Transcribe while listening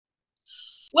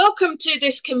Welcome to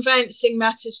this Conveyancing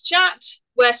Matters chat,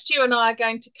 where Stu and I are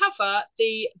going to cover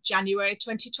the January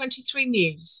 2023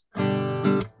 news.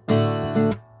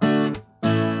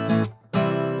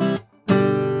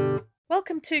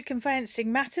 Welcome to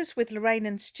Conveyancing Matters with Lorraine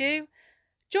and Stu.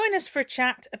 Join us for a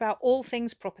chat about all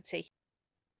things property.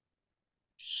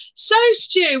 So,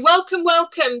 Stu, welcome.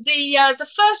 The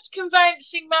first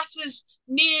Conveyancing Matters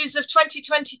news of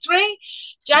 2023,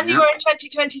 January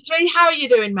 2023. How are you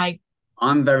doing, mate?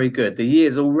 I'm very good. The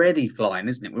year's already flying,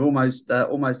 isn't it? We're almost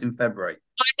in February.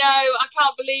 I know. I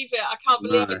can't believe it. I can't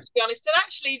believe No, it, to be honest. And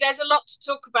actually, there's a lot to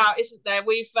talk about, isn't there?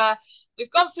 We've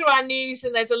gone through our news,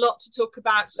 and there's a lot to talk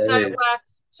about. there is.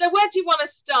 So where do you want to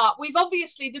start? We've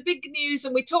obviously the big news,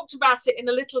 and we talked about it in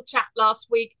a little chat last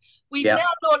week. We've Yeah,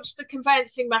 now launched the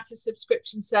Conveyancing Matters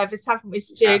subscription service, haven't we,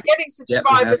 Stu? yeah, Getting yeah. We have.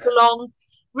 subscribers along.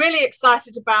 Really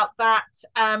excited about that.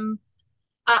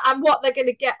 And what they're going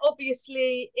to get,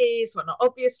 obviously, is, well, not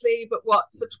obviously, but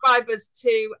what subscribers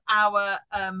to our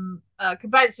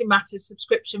Conveyancing Matters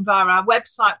subscription via our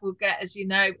website will get, as you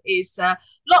know, is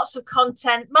lots of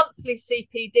content, monthly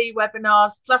CPD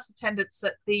webinars, plus attendance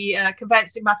at the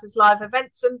Conveyancing Matters live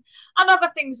events and other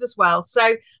things as well.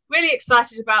 So really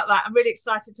excited about that. I'm really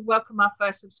excited to welcome our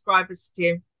first subscribers,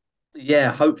 Stu.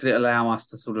 Yeah, hopefully it'll allow us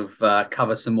to sort of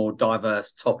cover some more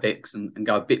diverse topics and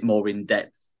go a bit more in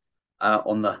depth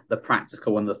on the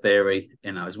practical and the theory,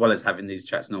 as well as having these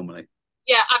chats normally.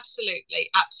 Yeah, absolutely.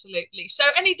 So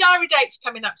any diary dates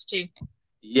coming up, Stu?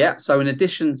 Yeah, so in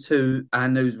addition to our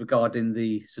news regarding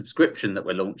the subscription that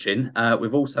we're launching,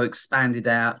 we've also expanded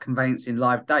our conveyancing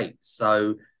live dates.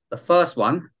 So the first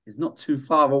one is not too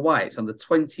far away. It's on the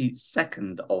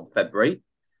 22nd of February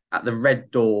at the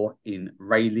Red Door in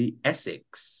Rayleigh,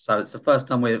 Essex. So it's the first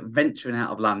time we're venturing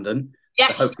out of London.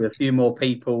 Yes. So hopefully a few more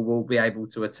people will be able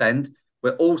to attend.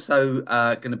 We're also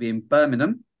going to be in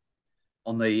Birmingham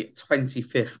on the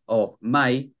 25th of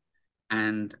May.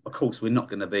 And of course, we're not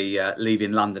going to be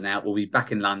leaving London out. We'll be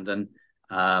back in London,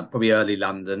 probably early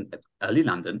November,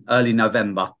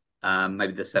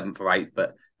 maybe the 7th or 8th,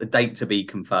 but the date to be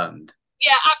confirmed.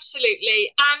 Yeah,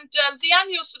 absolutely. And the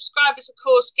annual subscribers, of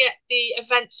course, get the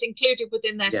events included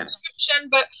within their Yes. subscription,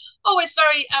 but always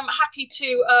very happy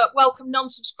to welcome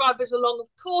non-subscribers along. Of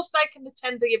course, they can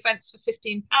attend the events for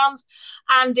 £15.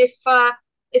 And if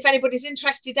anybody's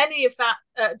interested any of that,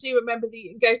 do remember that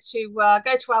you can go to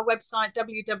our website,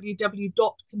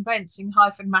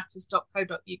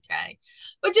 www.conveyancing-matters.co.uk.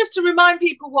 But just to remind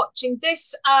people watching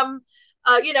this, our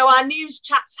news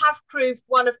chats have proved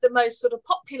one of the most sort of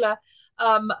popular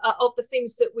of the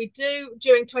things that we do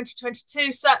during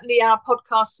 2022. Certainly our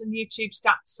podcasts and YouTube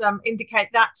stats indicate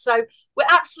that. So we're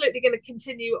absolutely going to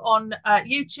continue on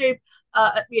YouTube,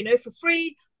 for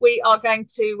free. We are going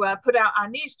to put out our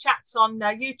news chats on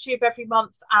YouTube every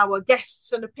month. Our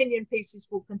guests and opinion pieces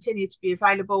will continue to be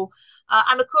available.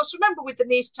 And of course, remember with the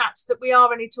news chats that we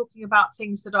are only talking about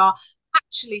things that are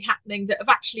actually happening, that have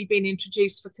actually been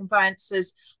introduced for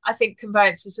conveyancers. I think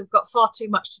conveyancers have got far too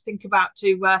much to think about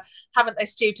haven't they,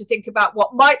 Stu, to think about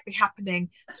what might be happening.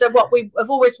 So what we have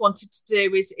always wanted to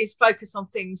do is focus on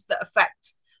things that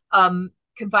affect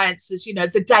conveyancers,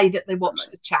 the day that they watch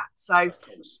the chat. So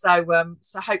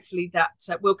hopefully that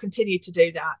we'll continue to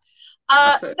do that.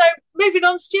 So moving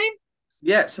on, Stu.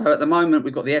 Yeah, so at the moment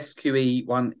we've got the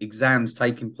SQE1 exams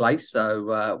taking place.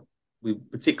 So we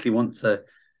particularly want to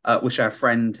wish our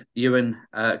friend Ewan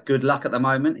good luck at the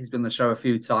moment. He's been on the show a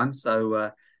few times,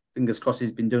 so fingers crossed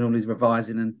he's been doing all his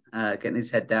revising and getting his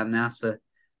head down now to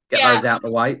get those out of the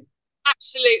way.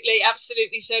 Absolutely.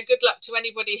 So good luck to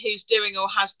anybody who's doing or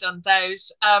has done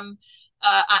those. And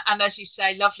as you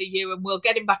say, lovely Ewan. We'll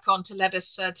get him back on to let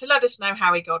us know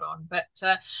how he got on. But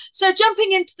so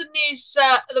jumping into the news,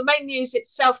 the main news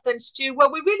itself, then, Stu.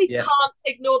 Well, we really can't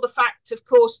ignore the fact, of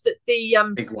course, that the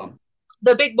big one.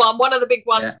 The big one, one of the big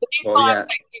ones, the new fire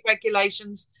safety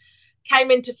regulations came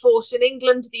into force in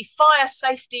England. The Fire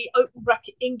Safety (open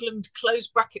bracket England close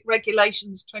bracket)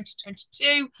 regulations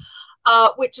 2022,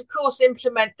 which of course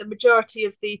implement the majority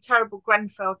of the terrible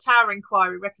Grenfell Tower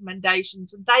inquiry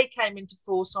recommendations, and they came into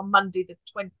force on Monday, the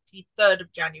 23rd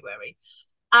of January.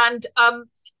 And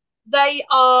they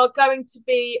are going to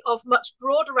be of much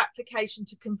broader application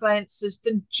to conveyancers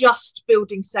than just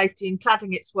building safety and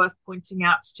cladding. It's worth pointing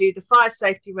out to the fire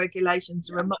safety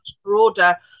regulations are a much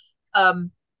broader,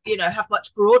 have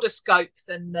much broader scope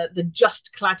than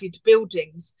just cladded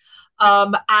buildings.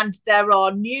 And there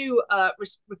are new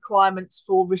requirements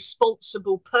for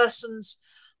responsible persons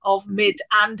of mid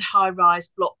and high-rise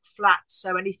block flats.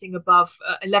 So anything above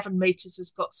 11 metres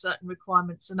has got certain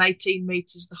requirements, and 18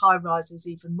 metres, the high-rise is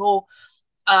even more.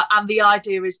 and the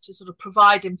idea is to sort of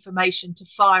provide information to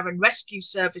fire and rescue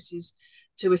services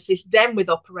to assist them with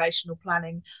operational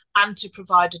planning, and to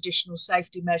provide additional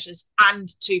safety measures, and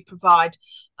to provide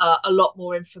a lot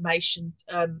more information,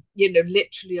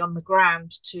 literally on the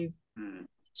ground to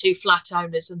flat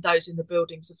owners and those in the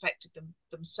buildings affected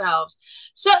themselves.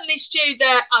 Certainly, Stu,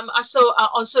 there I saw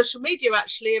on social media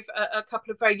actually a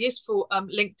couple of very useful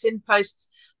LinkedIn posts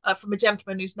from a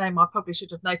gentleman whose name I probably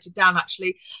should have noted down,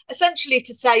 actually, essentially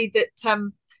to say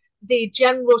that the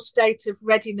general state of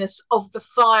readiness of the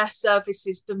fire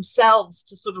services themselves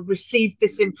to sort of receive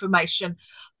this information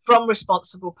from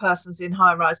responsible persons in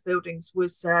high-rise buildings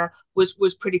was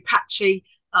pretty patchy.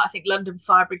 I think London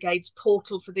Fire Brigade's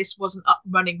portal for this wasn't up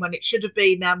and running when it should have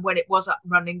been, and when it was up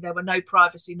and running, there were no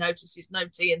privacy notices, no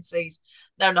T&Cs,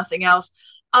 no nothing else.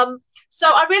 So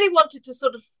I really wanted to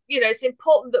sort of, it's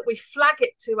important that we flag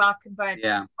it to our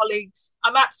conveyancing colleagues.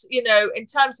 I'm absolutely, in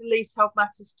terms of leasehold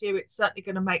matters, Stu, it's certainly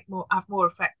going to have more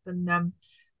effect than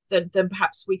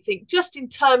perhaps we think, just in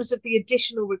terms of the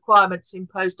additional requirements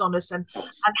imposed on us, and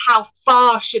how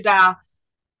far should our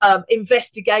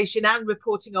investigation and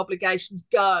reporting obligations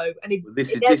go. And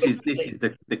this is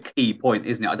the key point,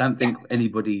 isn't it? I don't think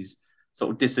anybody's sort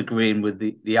of disagreeing with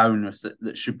the onus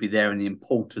that should be there and the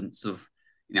importance of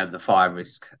the fire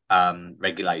risk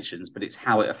regulations, but it's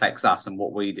how it affects us and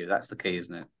what we do. That's the key,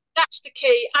 isn't it? That's the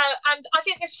key, and I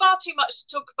think there's far too much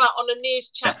to talk about on a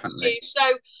news chat, Stu.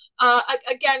 So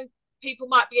again, people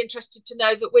might be interested to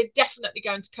know that we're definitely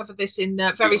going to cover this in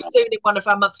very soon in one of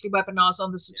our monthly webinars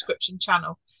on the subscription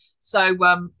channel. So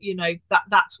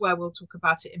that's where we'll talk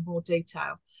about it in more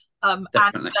detail.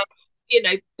 Definitely.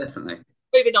 And definitely.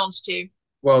 Moving on, Stu.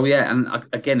 Well, yeah, and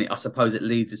again, I suppose it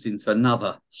leads us into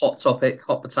another hot topic,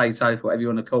 hot potato, whatever you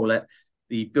want to call it,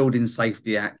 the Building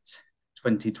Safety Act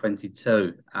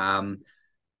 2022.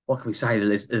 What can we say?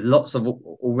 There's lots of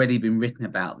already been written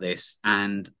about this,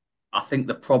 and I think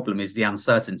the problem is the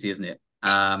uncertainty, isn't it?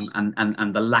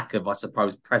 And the lack of, I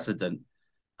suppose, precedent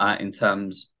in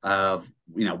terms of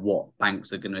what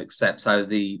banks are going to accept. So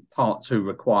the Part 2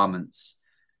 requirements,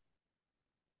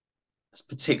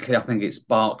 particularly I think it's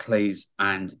Barclays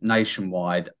and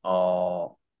Nationwide,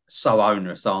 are so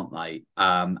onerous, aren't they?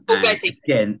 And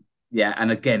again,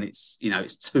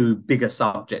 it's too big a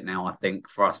subject now, I think,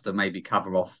 for us to maybe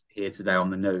cover off here today on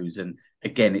the news. And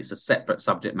again, it's a separate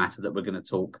subject matter that we're going to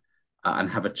talk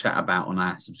and have a chat about on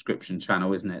our subscription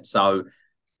channel, isn't it? So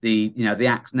the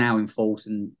Act's now in force,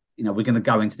 and we're going to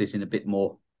go into this in a bit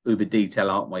more uber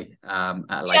detail, aren't we? At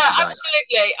a later date.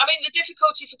 Absolutely. I mean, the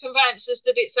difficulty for conveyancers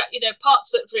that it's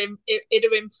parts that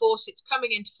are in force. It's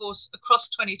coming into force across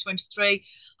 2023.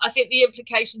 I think the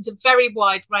implications are very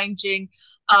wide ranging.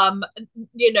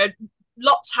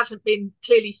 Lots hasn't been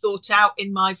clearly thought out,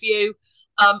 in my view.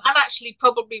 And actually,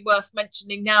 probably worth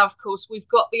mentioning now, of course, we've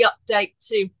got the update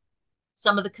to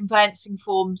some of the conveyancing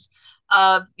forms.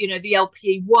 The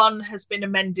LPE1 has been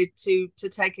amended to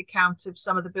take account of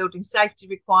some of the building safety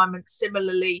requirements.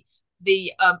 Similarly,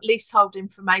 the leasehold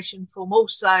information form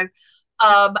also.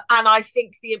 And I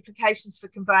think the implications for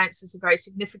conveyancers are very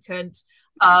significant.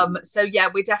 So yeah,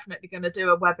 we're definitely going to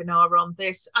do a webinar on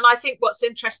this. And I think what's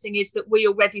interesting is that we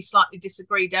already slightly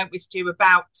disagree, don't we, Stu,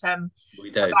 about the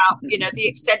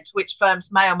extent to which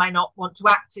firms may or may not want to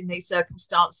act in these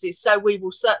circumstances. So we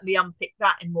will certainly unpick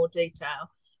that in more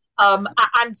detail.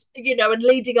 And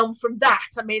leading on from that,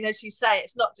 I mean, as you say,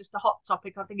 it's not just a hot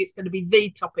topic. I think it's going to be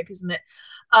the topic, isn't it?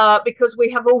 Because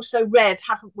we have also read,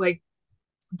 haven't we,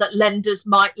 that lenders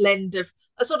might lend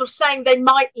are sort of saying they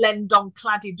might lend on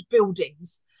cladded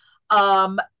buildings.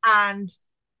 And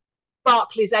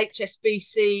Barclays,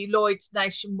 HSBC, Lloyds,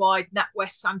 Nationwide,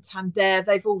 NatWest, Santander,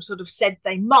 they've all sort of said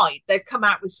they might. They've come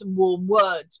out with some warm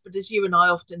words, but as you and I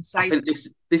often say, I think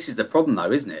this is the problem,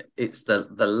 though, isn't it? It's the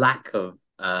lack of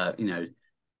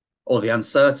or the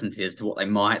uncertainty as to what they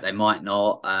might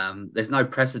not. There's no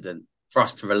precedent for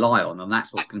us to rely on, and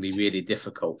that's what's going to be really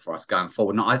difficult for us going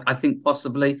forward. And I think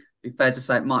possibly, be fair to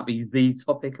say, it might be the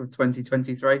topic of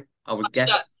 2023. I would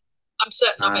guess. I'm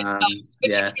certain of it.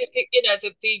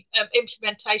 Particularly, the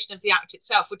implementation of the Act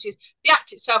itself, the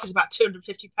Act itself is about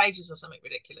 250 pages or something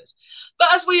ridiculous.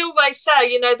 But as we always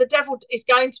say, the devil is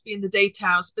going to be in the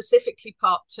details, specifically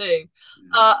Part 2.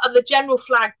 And the general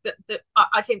flag that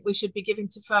I think we should be giving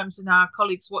to firms and our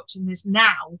colleagues watching this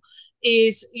now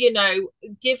is,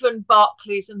 given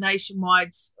Barclays and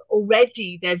Nationwide's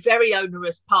already their very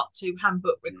onerous Part 2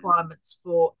 handbook requirements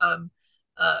for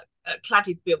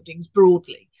cladded buildings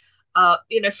broadly,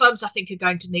 firms I think are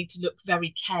going to need to look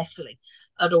very carefully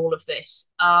at all of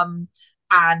this. And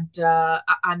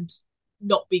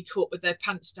not be caught with their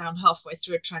pants down halfway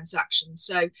through a transaction.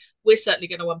 So we're certainly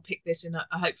going to unpick this in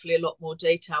hopefully a lot more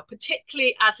detail,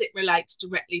 particularly as it relates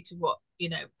directly to what, you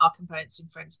know, our conveyancing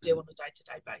friends do on a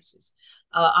day-to-day basis.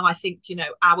 And I think, you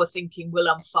know, our thinking will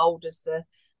unfold as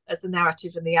the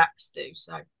narrative and the acts do.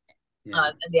 So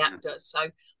and the act does.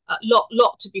 So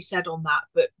lot to be said on that,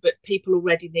 but people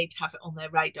already need to have it on their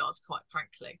radars, quite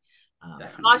frankly.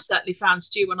 And I certainly found,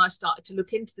 Stu, when I started to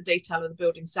look into the detail of the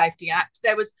Building Safety Act,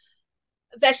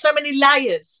 there's so many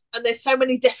layers and there's so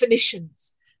many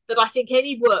definitions that I think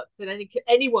any work that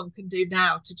anyone can do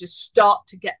now to just start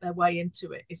to get their way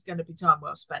into it is going to be time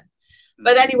well spent.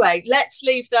 But anyway, let's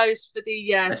leave those for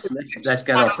the. Let's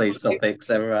get off these topics.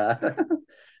 They're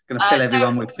going to fill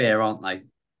everyone with fear, aren't they?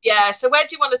 Yeah, so where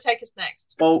do you want to take us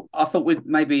next? Well, I thought we'd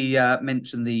maybe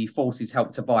mention the Forces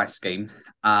Help to Buy scheme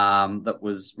that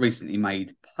was recently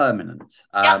made permanent.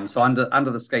 So under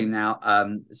the scheme now,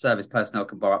 service personnel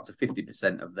can borrow up to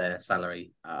 50% of their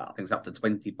salary. I think it's up to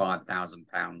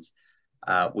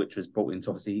 £25,000, which was brought in to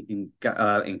obviously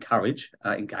encourage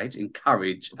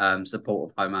support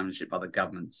of home ownership by the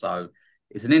government. So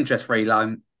it's an interest-free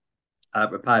loan,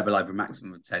 repayable over a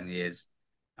maximum of 10 years.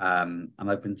 And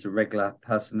open to regular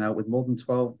personnel with more than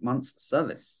 12 months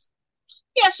service.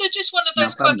 Yeah, so just one of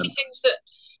those quirky things that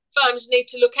firms need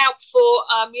to look out for.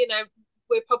 You know,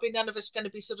 we're probably none of us going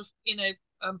to be sort of, you know,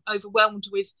 overwhelmed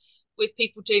with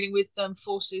people dealing with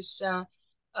forces,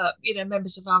 you know,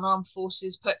 members of our armed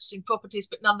forces purchasing properties,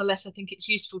 but nonetheless, I think it's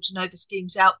useful to know the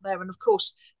schemes out there. And of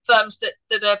course, firms that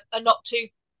are not too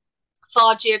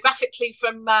far geographically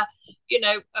from, you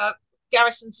know,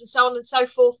 garrisons and so on and so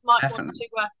forth might want to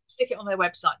stick it on their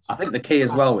websites. I think the key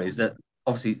as well is that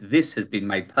obviously this has been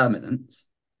made permanent,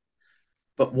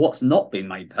 but what's not been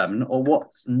made permanent or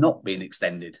what's not been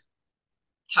extended?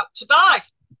 Help to Buy.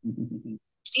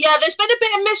 Yeah, there's been a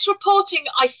bit of misreporting,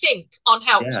 I think, on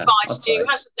Help to Buy, Stu,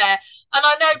 hasn't there? And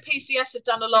I know PCS have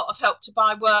done a lot of Help to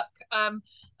Buy work,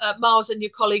 Miles and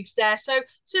your colleagues there. So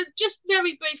just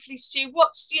very briefly, Stu,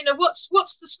 what's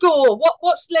the score?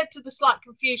 What's led to the slight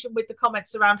confusion with the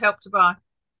comments around Help to Buy?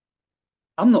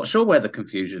 I'm not sure where the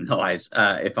confusion lies,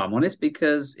 if I'm honest,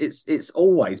 because it's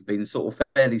always been sort of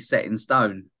fairly set in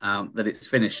stone that it's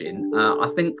finishing. I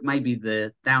think maybe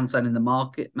the downturn in the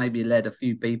market maybe led a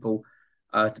few people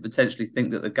to potentially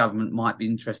think that the government might be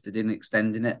interested in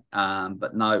extending it.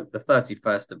 But no, the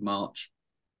 31st of March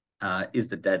is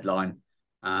the deadline.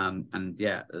 And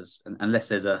yeah, unless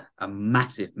there's a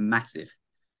massive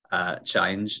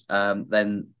change,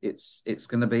 then it's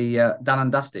going to be done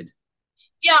and dusted.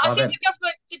 Yeah, I think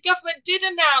the government did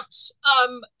announce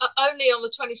only on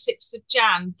the 26th of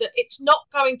Jan that it's not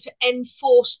going to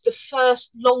enforce the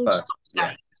first long stop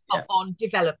date on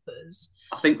developers.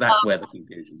 I think that's where the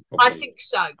confusion is. I think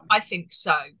so.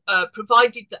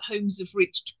 Provided that homes have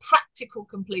reached practical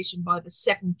completion by the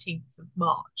 17th of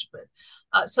March. But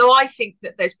so I think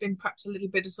that there's been perhaps a little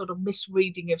bit of sort of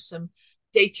misreading of some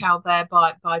detail there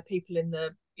by people in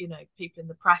the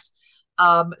press.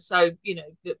 So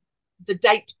the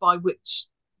date by which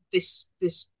this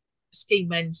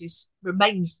scheme ends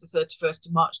remains the 31st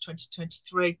of March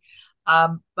 2023.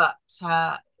 But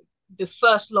the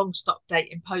first long stop date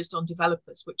imposed on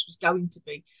developers, which was going to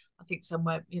be, I think,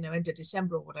 somewhere, end of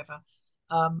December or whatever,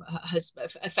 has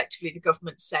effectively the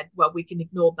government said, well, we can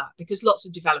ignore that, because lots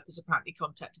of developers apparently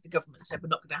contacted the government and said, we're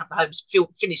not going to have the homes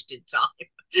finished in time.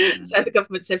 So the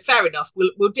government said, fair enough,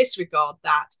 we'll disregard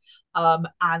that.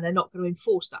 And they're not going to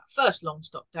enforce that first long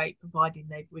stop date, providing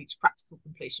they've reached practical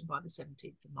completion by the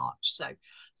 17th of March. So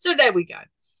there we go.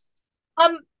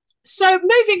 So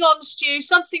moving on, Stu,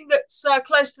 something that's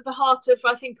close to the heart of,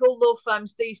 I think, all law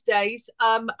firms these days.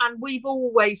 And we've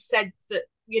always said that,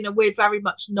 we're very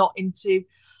much not into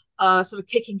sort of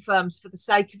kicking firms for the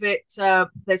sake of it.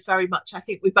 There's very much, I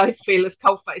think we both feel as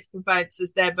cold-faced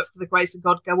conveyancers there, but for the grace of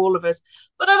God, go all of us.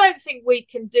 But I don't think we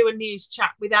can do a news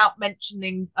chat without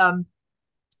mentioning an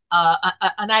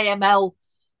AML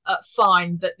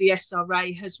fine that the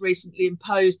SRA has recently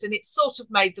imposed, and it's sort of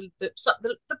made the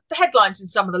headlines in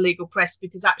some of the legal press,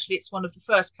 because actually it's one of the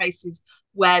first cases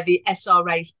where the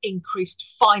SRA's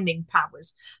increased fining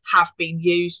powers have been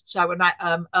used. So a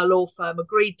law firm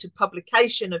agreed to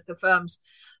publication of the firm's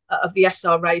of the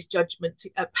SRA's judgment,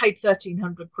 paid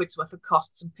 1,300 quid's worth of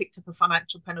costs and picked up a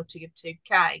financial penalty of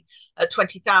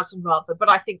 20,000 rather. But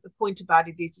I think the point about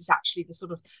it is actually the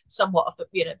sort of somewhat of the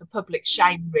public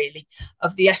shame really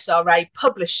of the SRA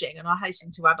publishing. And I hasten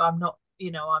to add, I'm not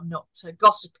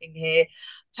gossiping here,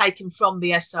 taken from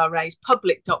the SRA's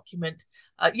public document.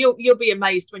 You'll be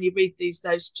amazed when you read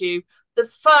those, Stu. The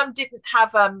firm didn't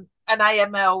have an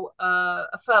AML,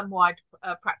 a firm-wide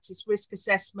practice risk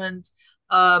assessment.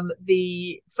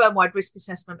 The firm-wide risk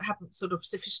assessment hadn't sort of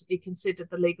sufficiently considered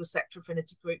the legal sector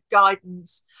affinity group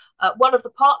guidance. One of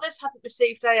the partners hadn't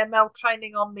received AML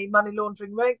training on the money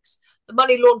laundering regs. The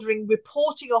money laundering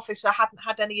reporting officer hadn't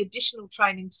had any additional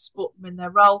training to support them in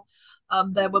their role.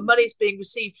 There were monies being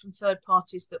received from third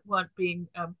parties that weren't being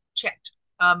checked.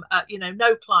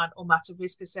 No client or matter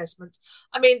risk assessments.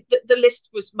 I mean, the list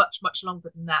was much, much longer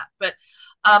than that. But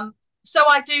so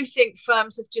I do think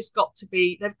firms have just got to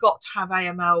have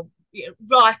AML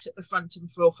right at the front and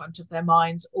forefront of their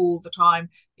minds all the time.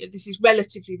 This is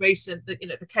relatively recent. That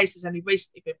the case has only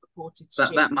recently been reported.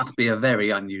 That must be a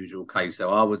very unusual case. So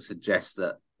I would suggest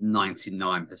that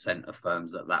 99% of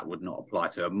firms that would not apply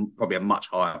to, probably a much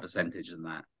higher percentage than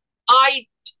that. I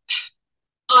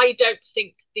don't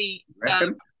think the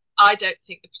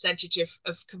percentage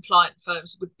of compliant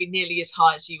firms would be nearly as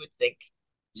high as you would think.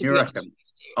 You reckon?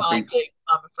 I'm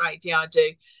afraid, yeah, I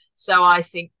do. So I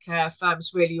think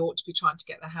firms really ought to be trying to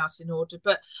get their house in order.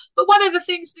 But one of the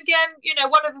things, again,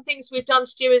 one of the things we've done,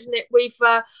 Stu, isn't it? We've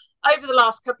over the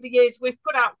last couple of years, we've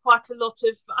put out quite a lot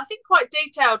of, I think, quite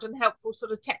detailed and helpful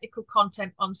sort of technical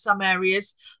content on some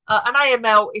areas. And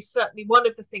AML is certainly one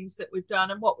of the things that we've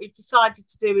done. And what we've decided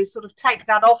to do is sort of take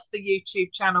that off the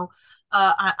YouTube channel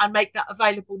and make that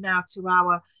available now to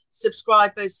our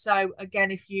subscribers. So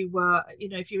again, if you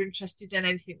if you're interested in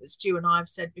anything that Stu and I have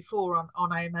said before on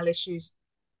AML issues,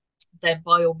 then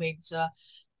by all means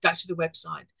go to the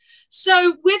website.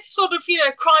 So with sort of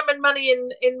crime and money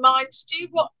in mind, Stu,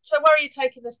 where are you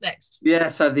taking us next? Yeah,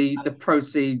 so the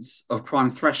proceeds of crime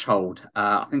threshold,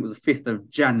 I think it was the 5th of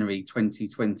January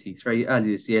 2023,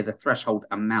 earlier this year, the threshold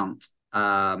amount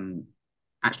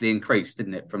actually increased,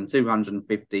 didn't it, from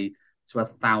 £250 to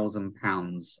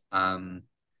 £1,000.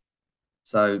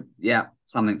 So yeah,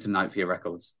 something to note for your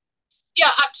records.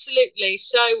 Yeah, absolutely.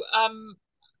 So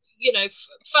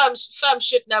firms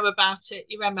should know about it.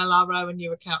 Your MLRO and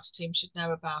your accounts team should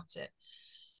know about it.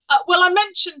 Well, I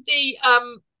mentioned the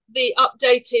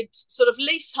updated sort of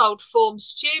leasehold forms,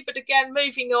 Stu, but again,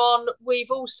 moving on, we've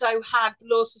also had the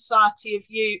Law Society of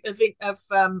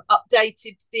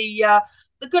updated the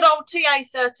good old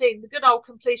TA13, the good old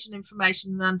completion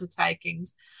information and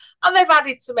undertakings, and they've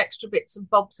added some extra bits and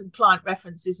bobs and client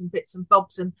references and bits and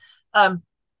bobs. And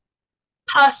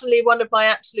personally, one of my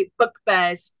absolute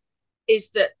bugbears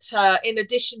is that in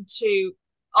addition to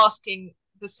asking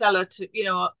the seller to,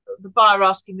 the buyer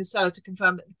asking the seller to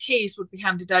confirm that the keys would be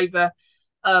handed over,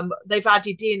 they've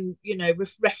added in,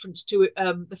 reference to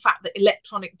the fact that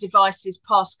electronic devices,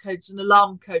 passcodes and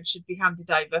alarm codes should be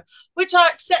handed over, which I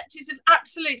accept is of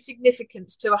absolute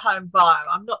significance to a home buyer.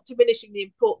 I'm not diminishing the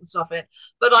importance of it,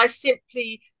 but I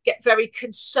simply get very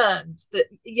concerned that,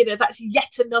 that's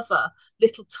yet another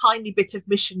little tiny bit of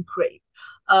mission creep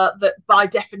that by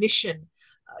definition,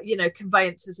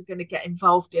 conveyancers are going to get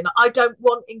involved in. I don't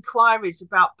want inquiries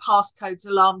about passcodes,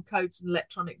 alarm codes and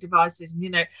electronic devices. And,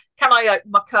 can I open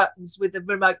my curtains with a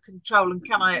remote control, and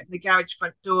can I open the garage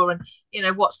front door, and,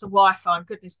 what's the Wi-Fi, and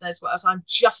goodness knows what else. I'm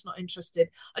just not interested.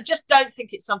 I just don't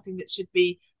think it's something that should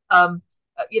be,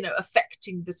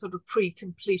 affecting the sort of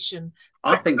pre-completion.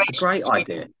 I think it's a great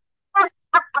idea.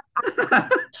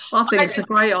 I think it's a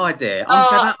great idea. I'm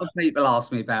fed up with people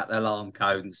asking me about the alarm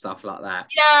code and stuff like that.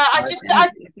 Yeah, if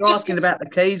you're asking about the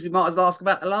keys, we might as well ask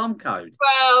about the alarm code.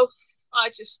 Well, I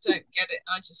just don't get it.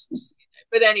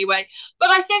 But anyway, but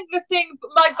I think the thing,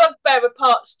 my bugbear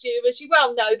apart, Stu, as you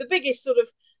well know, the biggest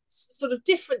sort of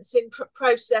difference in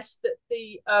process that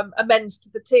the amends to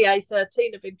the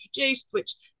TA13 have introduced,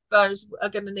 which firms are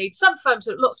going to need,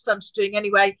 lots of firms are doing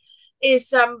anyway, is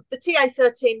the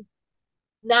TA13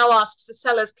 now asks the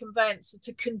seller's conveyancer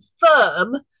to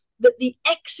confirm that the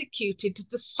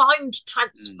signed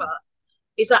transfer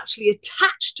is actually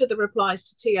attached to the replies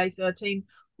to TA13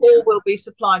 or will be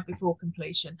supplied before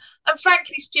completion. And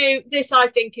frankly, Stu, this I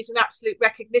think is an absolute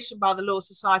recognition by the Law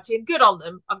Society, and good on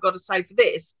them, I've got to say, for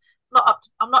this.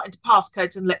 I'm not into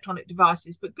passcodes and electronic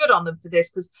devices, but good on them for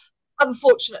this, because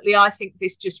unfortunately I think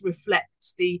this just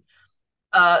reflects the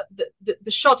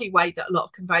shoddy way that a lot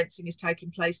of conveyancing is taking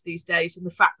place these days, and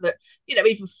the fact that,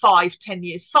 even 5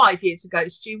 years ago,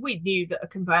 Stu, we knew that a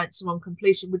conveyancer on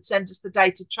completion would send us the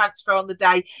data transfer on the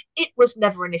day. It was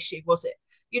never an issue, was it?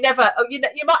 You never, you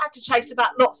might have to chase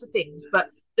about lots of things, but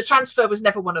the transfer was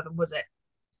never one of them, was it?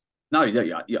 No,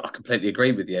 I completely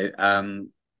agree with you. I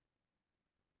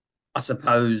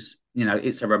suppose,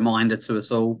 it's a reminder to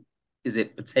us all. Is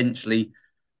it potentially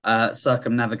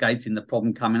circumnavigating the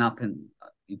problem coming up? And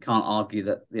you can't argue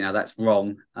that, that's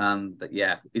wrong. But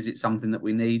yeah, is it something that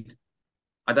we need?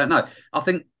 I don't know. I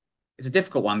think it's a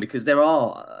difficult one because there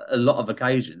are a lot of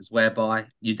occasions whereby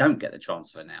you don't get the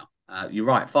transfer now. You're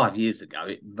right. 5 years ago,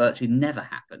 it virtually never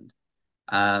happened.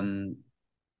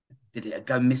 Did it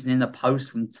go missing in the post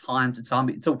from time to time?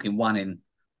 You're talking one in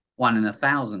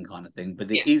 1,000 kind of thing, but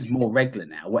it is more regular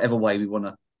now. Whatever way we want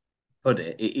to put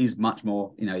it, it is much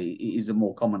more. It is a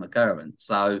more common occurrence.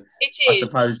 So I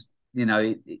suppose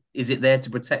is it there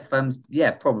to protect firms? Yeah,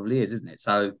 probably is, isn't it?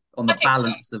 So on the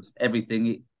balance of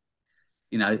everything,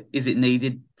 is it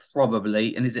needed?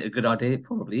 Probably, and is it a good idea? It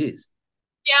probably is.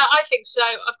 Yeah, I think so.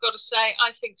 I've got to say,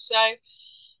 I think so.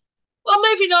 Well,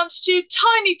 moving on, Stu,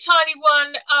 tiny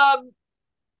one.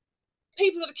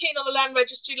 People that are keen on the land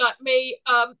registry like me,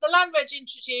 the land reg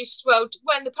introduced, well,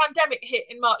 when the pandemic hit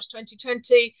in March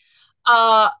 2020,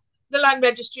 the land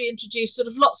registry introduced sort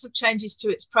of lots of changes to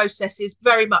its processes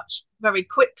very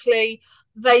quickly.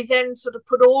 They then sort of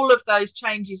put all of those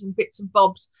changes and bits and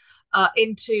bobs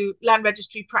into Land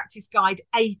Registry Practice Guide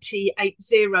 80,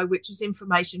 which is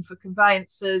information for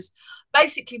conveyancers.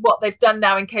 Basically, what they've done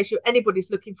now, in case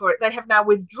anybody's looking for it, they have now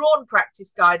withdrawn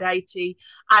Practice Guide 80,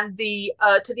 and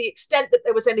to the extent that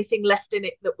there was anything left in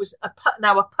it that was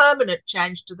now a permanent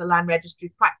change to the Land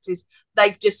Registry practice,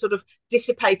 they've just sort of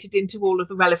dissipated into all of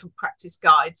the relevant practice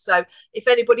guides. So if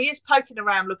anybody is poking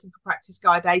around looking for Practice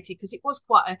Guide 80, because it was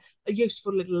quite a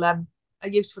useful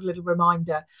little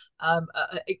reminder,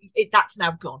 that's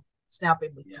now gone. It's now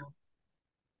been withdrawn.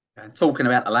 Yeah. Talking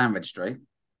about the land registry.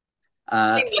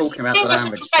 Seamless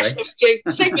and professional, Stu.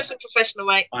 Seamless and professional,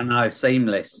 mate. I know,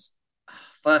 seamless.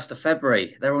 1st of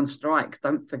February, they're on strike.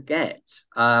 Don't forget.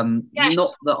 Yes.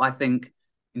 Not that I think,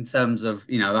 in terms of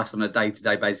us on a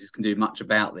day-to-day basis, can do much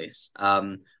about this.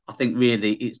 I think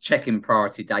really it's checking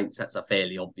priority dates. That's a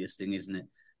fairly obvious thing, isn't it?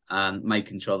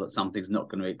 Making sure that something's not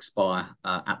going to expire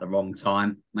at the wrong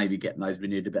time. Maybe getting those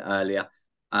renewed a bit earlier.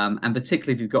 And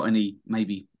particularly if you've got any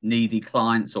maybe needy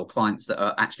clients or clients that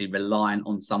are actually relying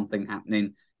on something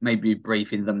happening, maybe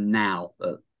briefing them now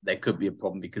that there could be a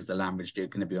problem because the land registry are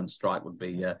going to be on strike would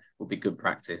be good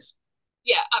practice.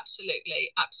 Yeah,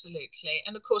 absolutely.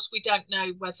 And of course, we don't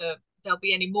know whether there'll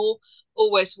be any more.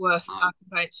 Always worth our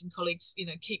conveyancing colleagues,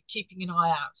 keeping an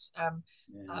eye out.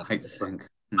 I hate to think.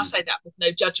 I say that with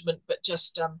no judgment, but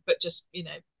just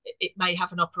it may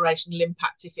have an operational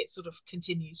impact if it sort of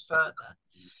continues further.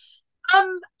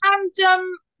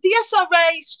 The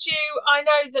SRA, Stu, I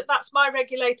know that's my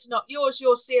regulator, not yours,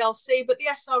 your CLC, but the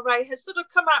SRA has sort of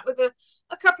come out with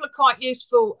a couple of quite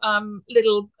useful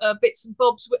little bits and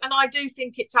bobs, and I do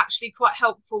think it's actually quite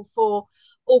helpful for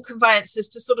all conveyancers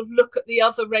to sort of look at the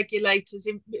other regulators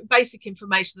in basic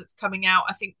information that's coming out.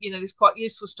 I think there's quite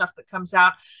useful stuff that comes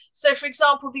out. So, for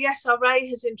example, the SRA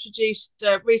has introduced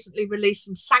recently released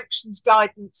some sanctions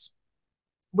guidance,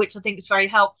 which I think is very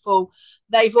helpful.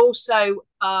 They've also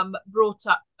brought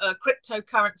up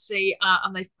cryptocurrency,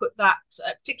 and they've put that,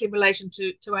 particularly in relation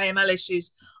to AML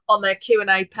issues, on their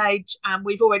Q&A page. And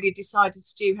we've already decided,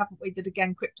 Stu, haven't we, that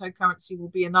again cryptocurrency will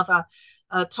be another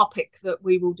topic that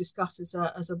we will discuss as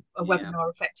a webinar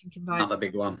affecting conveyancing. Another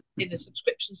big one in the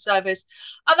subscription service.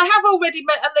 And they have already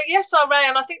met, and the SRA,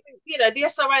 and I think the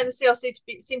SRA and the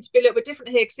CLC seem to be a little bit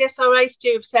different here, because the SRA,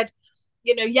 Stu, have said,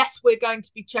 yes, we're going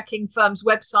to be checking firms'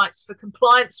 websites for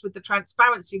compliance with the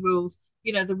transparency rules,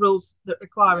 the rules that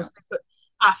require us to put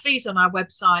our fees on our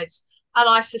websites. And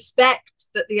I suspect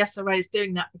that the SRA is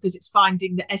doing that because it's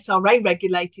finding that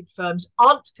SRA-regulated firms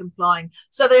aren't complying.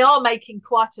 So they are making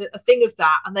quite a thing of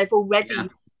that. And they've already,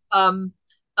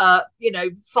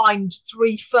 fined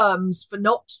 3 firms for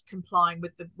not complying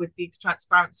with the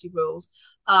transparency rules.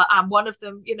 And one of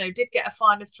them, did get a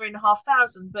fine of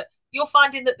 3,500. But you're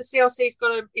finding that the CLC's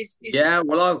got is yeah.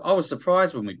 Well, I was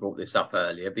surprised when we brought this up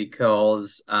earlier,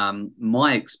 because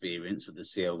my experience with the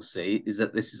CLC is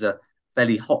that this is a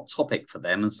fairly hot topic for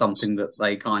them, and something that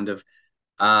they kind of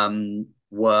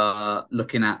were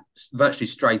looking at virtually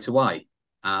straight away.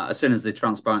 As soon as the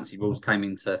transparency rules came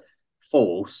into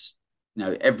force,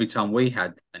 every time we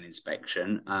had an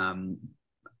inspection,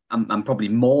 and probably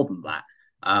more than that,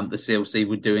 the CLC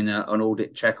were doing an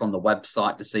audit check on the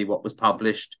website to see what was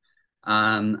published,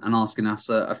 and asking us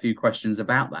a few questions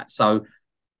about that. So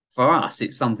for us,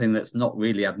 it's something that's not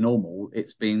really abnormal.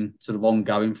 It's been sort of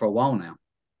ongoing for a while now.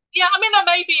 Yeah, I mean,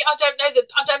 maybe I don't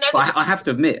know. But I have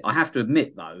to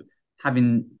admit, though,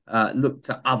 having looked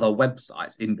at other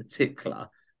websites in particular,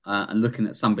 and looking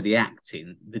at somebody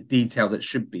acting, the detail that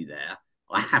should be there,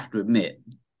 I have to admit,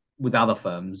 with other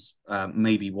firms,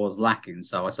 maybe was lacking.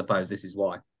 So I suppose this is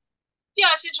why. Yeah,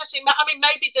 it's interesting. I mean,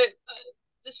 maybe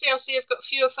the CLC have got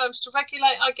fewer firms to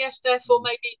regulate, I guess. Therefore,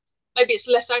 maybe it's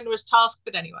a less onerous task.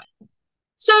 But anyway.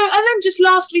 So, and then just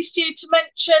lastly, Stu, to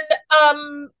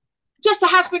mention just there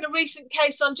has been a recent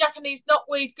case on Japanese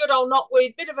knotweed, good old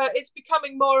knotweed. It's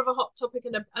becoming more of a hot topic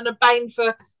and a bane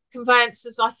for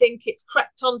conveyancers. I think it's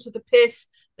crept onto the PIF.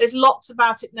 There's lots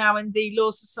about it now in the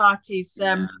Law Society's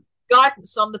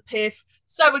guidance on the PIF.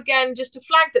 So again, just to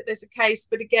flag that there's a case,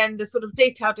 but again, the sort of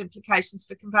detailed implications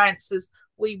for conveyancers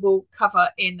we will cover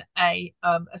in a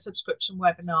subscription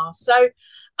webinar. So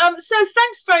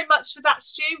thanks very much for that,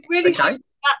 Stu. Really hope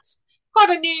that's quite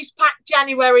a news-packed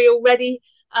January already.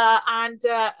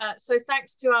 So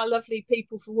thanks to our lovely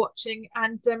people for watching,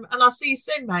 and I'll see you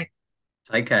soon, mate.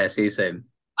 Take care. See you soon.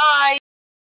 Bye.